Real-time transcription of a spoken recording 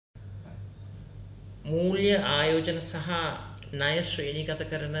මූල්‍ය ආයෝජන සහ ණය ශ්‍රේණිගත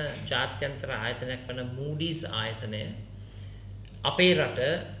කරන ජාත්‍යන්තර ආයතනයක් වන Moody's ආයතනය අපේ රට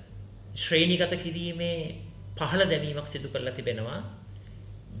ශ්‍රේණිගත කිරීමේ පහළ දැමීමක් සිදු කරලා තිබෙනවා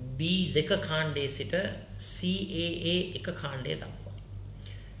B2 කාණ්ඩයේ සිට CAA 1 කාණ්ඩය දක්වා.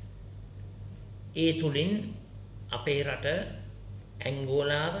 ඒ තුලින් අපේ රට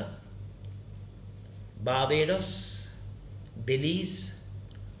ඇංගෝලාව, බාබේඩොස්, බෙලීස්,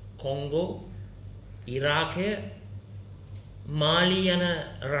 කොංගෝ, ඉරාකය, මාලි යන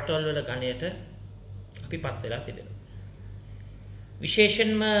රටවල් වල ගණයට අපි පත් වෙලා තිබෙනවා.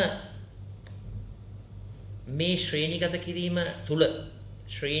 විශේෂයෙන්ම මේ ශ්‍රේණිගත කිරීම තුල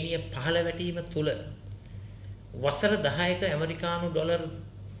ශ්‍රේණිය පහළ වැටීම තුල වසර 10ක ඇමරිකානු ඩොලර්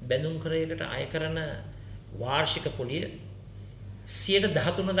බැඳුම් කරයකට අය කරන වාර්ෂික පොලිය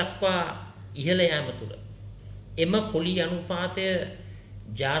 13% දක්වා ඉහළ යාම තුල එම පොලි අනුපාතය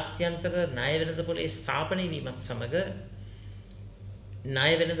ජාත්‍යන්තර ණය වෙළඳපොලේ ස්ථාපනය වීමත් සමග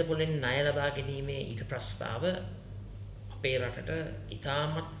ණය වෙළඳපොලෙන් ණය ලබා ගැනීමේ ඊට ප්‍රස්තාව අපේ රටට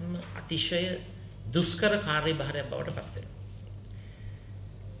ඉතාමත්ම අතිශය දුෂ්කර කාර්යභාරයක් බවට පත් වෙනවා.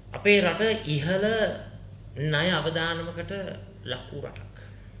 අපේ රට ඉහළ ණය අවදානමකට ලක් වූ රටක්.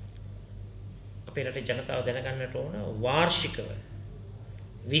 අපේ රටේ ජනතාව දැනගන්නට ඕන වාර්ෂිකව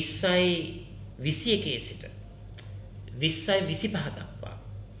 2021 සිට 2025 දක්වා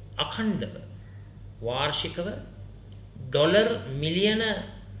අඛණ්ඩව වාර්ෂිකව ඩොලර් මිලියන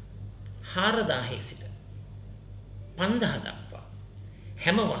 4000 සිට 5000 දක්වා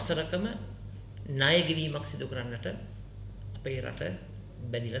හැම වසරකම ණය ගෙවීමක් සිදු කරන්නට අපේ රට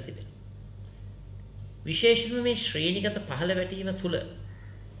බැඳිලා තිබෙනවා. විශේෂයෙන්ම මේ ශ්‍රේණිගත පහළ වැටීම තුල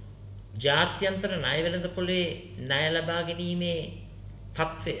ජාත්‍යන්තර ණය වෙළඳපොලේ ණය ලබා ගැනීමේ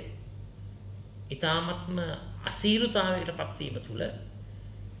තත්ත්වය ඊ타ත්ම අසීරුතාවයකට පත්වීම තුල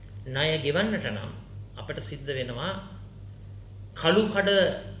ණය ගෙවන්නට නම් අපට සිද්ධ වෙනවා කළු කඩ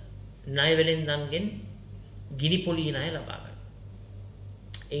ණය වෙළෙන්දන්ගෙන් ගිනි පොලී ණය ලබා ගන්න.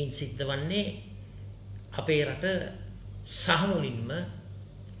 එයින් සිද්ධ වන්නේ අපේ රට සහමුලින්ම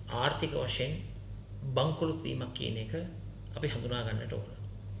ආර්ථික වශයෙන් බංකොලොත් වීමක් කියන එක අපි හඳුනා ගන්නට ඕන.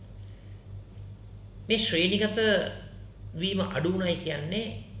 මේ ශ්‍රේණිගත වීම අඩු වුණයි කියන්නේ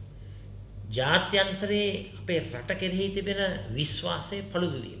ජාත්‍යන්තරයේ අපේ රට කෙරෙහි තිබෙන විශ්වාසය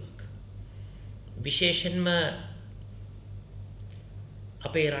පළුදු වීමක්. විශේෂයෙන්ම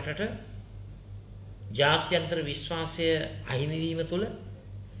අපේ රටට ජාත්‍යන්තර විශ්වාසය අහිමි වීම තුළ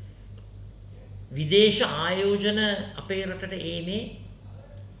විදේශ ආයෝජන අපේ රටට ඒමේ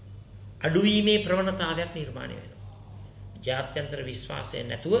අඩුවීමේ ප්‍රවණතාවයක් නිර්මාණය වෙනවා. ජාත්‍යන්තර විශ්වාසය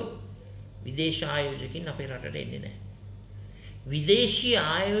නැතුව විදේශ ආයෝජකින් අපේ රටට එන්නේ නැහැ. විදේශීය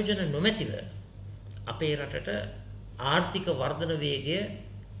ආයෝජන නොමැතිව අපේ රටට ආර්ථික වර්ධන වේගය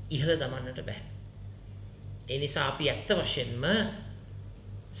ඉහළ දමන්නට බෑ. ඒ නිසා අපි ඇත්ත වශයෙන්ම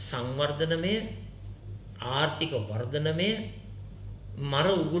සංවර්ධනමය ආර්ථික වර්ධනමය මර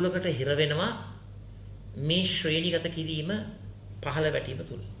උගුලකට හිර වෙනවා මේ ශ්‍රේණිගත කිරීම පහළ වැටීම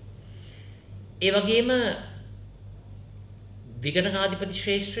තුල. ඒ වගේම විගණකාධිපති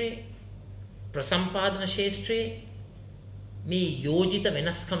ශාස්ත්‍රයේ ප්‍රසම්පාදන ශාස්ත්‍රයේ මේ යෝජිත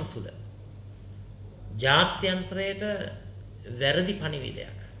වෙනස්කම් තුල ජාත්‍යන්තරයට වැරදි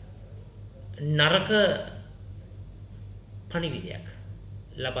පණිවිඩයක් නරක පණිවිඩයක්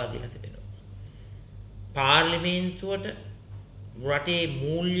ලබා දීලා තිබෙනවා. පාර්ලිමේන්තුවට රටේ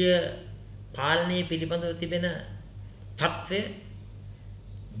මූල්‍ය පාලනය පිළිබඳව තිබෙන තත්ත්වය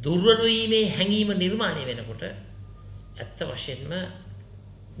දුර්වල වීමේ හැඟීම නිර්මාණය වෙනකොට ඇත්ත වශයෙන්ම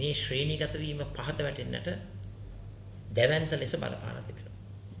මේ ශ්‍රේණිගත වීම පහත වැටෙන්නට දැවැන්ත ලෙස බලපාලා තිබෙනවා.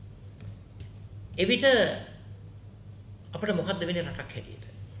 එවිට අපිට මොකද්ද වෙන්නේ රටක් හැටියට?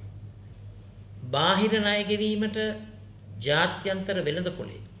 බාහිර ණය ගෙවීමට ජාත්‍යන්තර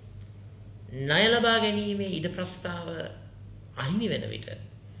වෙළඳපොලේ ණය ලබා ගැනීමේ ඉඩ ප්‍රස්තාව අහිමි වෙන විට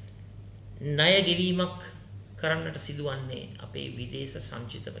ණය ගෙවීමක් කරන්නට සිදුවන්නේ අපේ විදේශ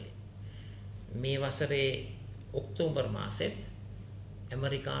සංචිතවලින්. මේ වසරේ ඔක්තෝබර් මාසෙත්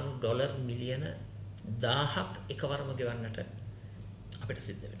ඇමරිකානු ඩොලර් මිලියන 1000ක් එකවරම ගෙවන්නට අපිට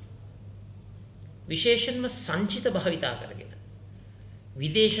සිද්ධ වෙනවා. විශේෂයෙන්ම සංචිත භාවිතා කරගෙන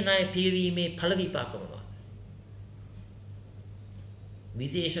විදේශ ණය පියවීමේ ඵල විපාක මොනවාද?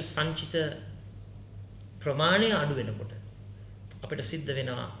 විදේශ සංචිත ප්‍රමාණය අඩු වෙනකොට අපිට සිද්ධ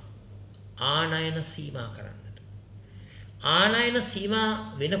වෙනවා ආනයන සීමා කරන්නට. ආනයන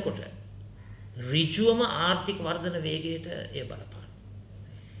සීමා වෙනකොට ඍජුවම ආර්ථික වර්ධන වේගයට එය බලපානවා.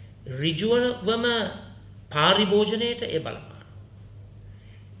 ඍජුවම පාරිභෝජනයට එය බලපානවා.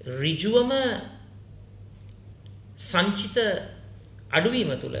 ඍජුවම සංචිත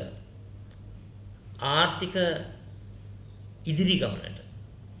අඩුවීම තුළ ආර්ථික ඉදිරි ගමනට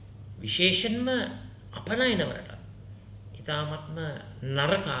විශේෂයෙන්ම අපනයන වලට ඊ타ත්ම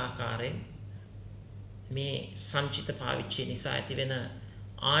නරක ආකාරයෙන් මේ සංචිත පාවිච්චිය නිසා ඇතිවෙන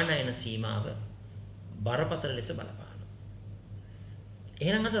ආනයන සීමාව බරපතල ලෙස බලපානවා.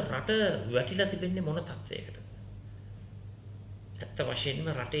 එහෙනම් අද රට වැටිලා තිබෙන්නේ මොන තත්වයකටද? ඇත්ත වශයෙන්ම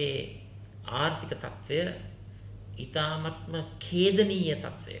රටේ ආර්ථික තත්වය ඊ타ත්ම ඛේදනීය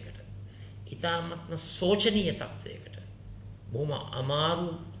තත්වයකට, ඊ타ත්ම සෝචනීය තත්වයකට, බොහොම අමාරු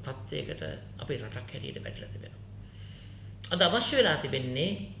තත්වයකට අපේ රටක් හැටියට වැටිලා තිබෙනවා. අද අවශ්‍ය වෙලා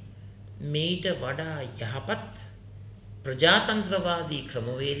තිබෙන්නේ මේට වඩා යහපත් ප්‍රජාතන්ත්‍රවාදී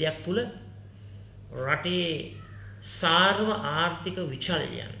ක්‍රමවේදයක් තුල රටේ සාර්ව ආර්ථික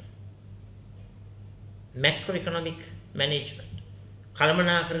විචල්යන් මැක්‍රෝ ඉකොනොමික් මැනේජ්මන්ට්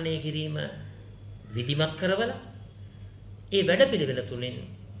කළමනාකරණය කිරීම විධිමත් කරවලා ඒ වැඩපිළිවෙල තුලින්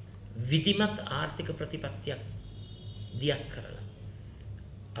විධිමත් ආර්ථික ප්‍රතිපත්තියක් දියත් කරලා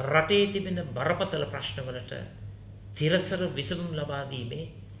රටේ තිබෙන බරපතල ප්‍රශ්නවලට තිරසර විසඳුම් ලබා දීමේ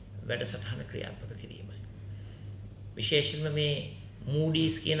වැඩසටහන ක්‍රියාත්මක කිරීමයි. විශේෂයෙන්ම මේ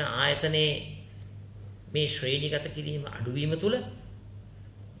මූඩීස් කියන ආයතනයේ මේ ශ්‍රේණිගත කිරීම අඩුවීම තුළ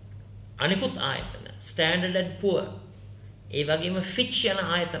අනිකුත් ආයතන ස්ටෑන්ඩඩ් ඇන්ඩ් පුවර් ඒ වගේම ෆිච් යන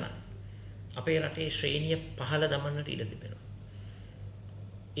ආයතන අපේ රටේ ශ්‍රේණිය පහළ දමන්නට ඉඩ තිබෙනවා.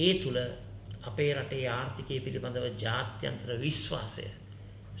 ඒ තුළ අපේ රටේ ආර්ථිකය පිළිබඳව ජාත්‍යන්තර විශ්වාසය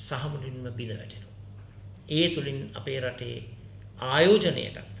සහමුලින්ම බිඳ වැටෙනවා. ඒ තුළින් අපේ රටේ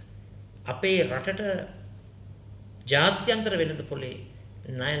ආයෝජනයටත් අපේ රටට ජාත්‍යන්තර වෙළඳපොලේ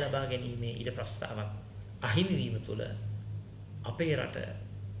ණය ලබා ගැනීමේ ඉඩ ප්‍රස්තාවක් අහිමි වීම තුළ අපේ රට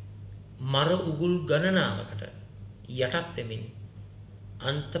මර උගුල් ගණනාවකට යටත් වෙමින්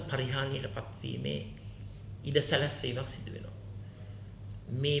අන්ත පරිහානියට පත්වීමේ ඉඩ සැලැස්වීමක් සිදු වෙනවා.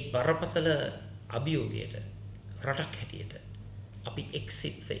 මේ බරපතල අභියෝගයට රටක් හැටියට අපි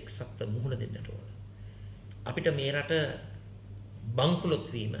එක්සිට් ෆෝ එක්සත්ව මුහුණ දෙන්නට ඕන. අපිට මේ රට බංකුලොත්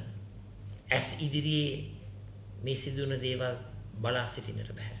වීම ඇස් ඉදිරියේ මේ සිදුවන දේවල් බලා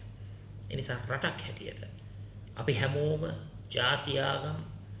සිටින්නට බෑ. ඒ නිසා රටක් හැටියට අපි හැමෝම ජාති ආගම්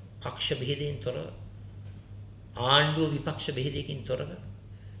පක්ෂ බෙහෙදෙන් තොරව ආණ්ඩුව විපක්ෂ බෙහෙදකින් තොරව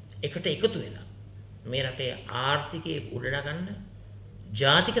එකට එකතු වෙලා මේ රටේ ආර්ථිකය ගොඩනගන්න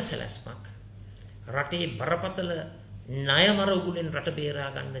ජාතික සැලැස්මක් රටේ බරපතල ණය මර උගුලෙන් රට බේරා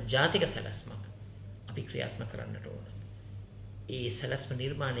ගන්න ජාතික සැලැස්මක් අපි ක්‍රියාත්මක කරන්නට ඕන. ඒ සැලැස්ම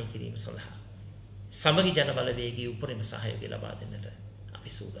නිර්මාණය කිරීම සඳහා සමගි ජන බලවේගයේ උපරිම සහයෝගය ලබා දෙන්නට අපි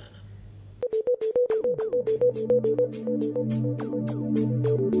සූදානම්.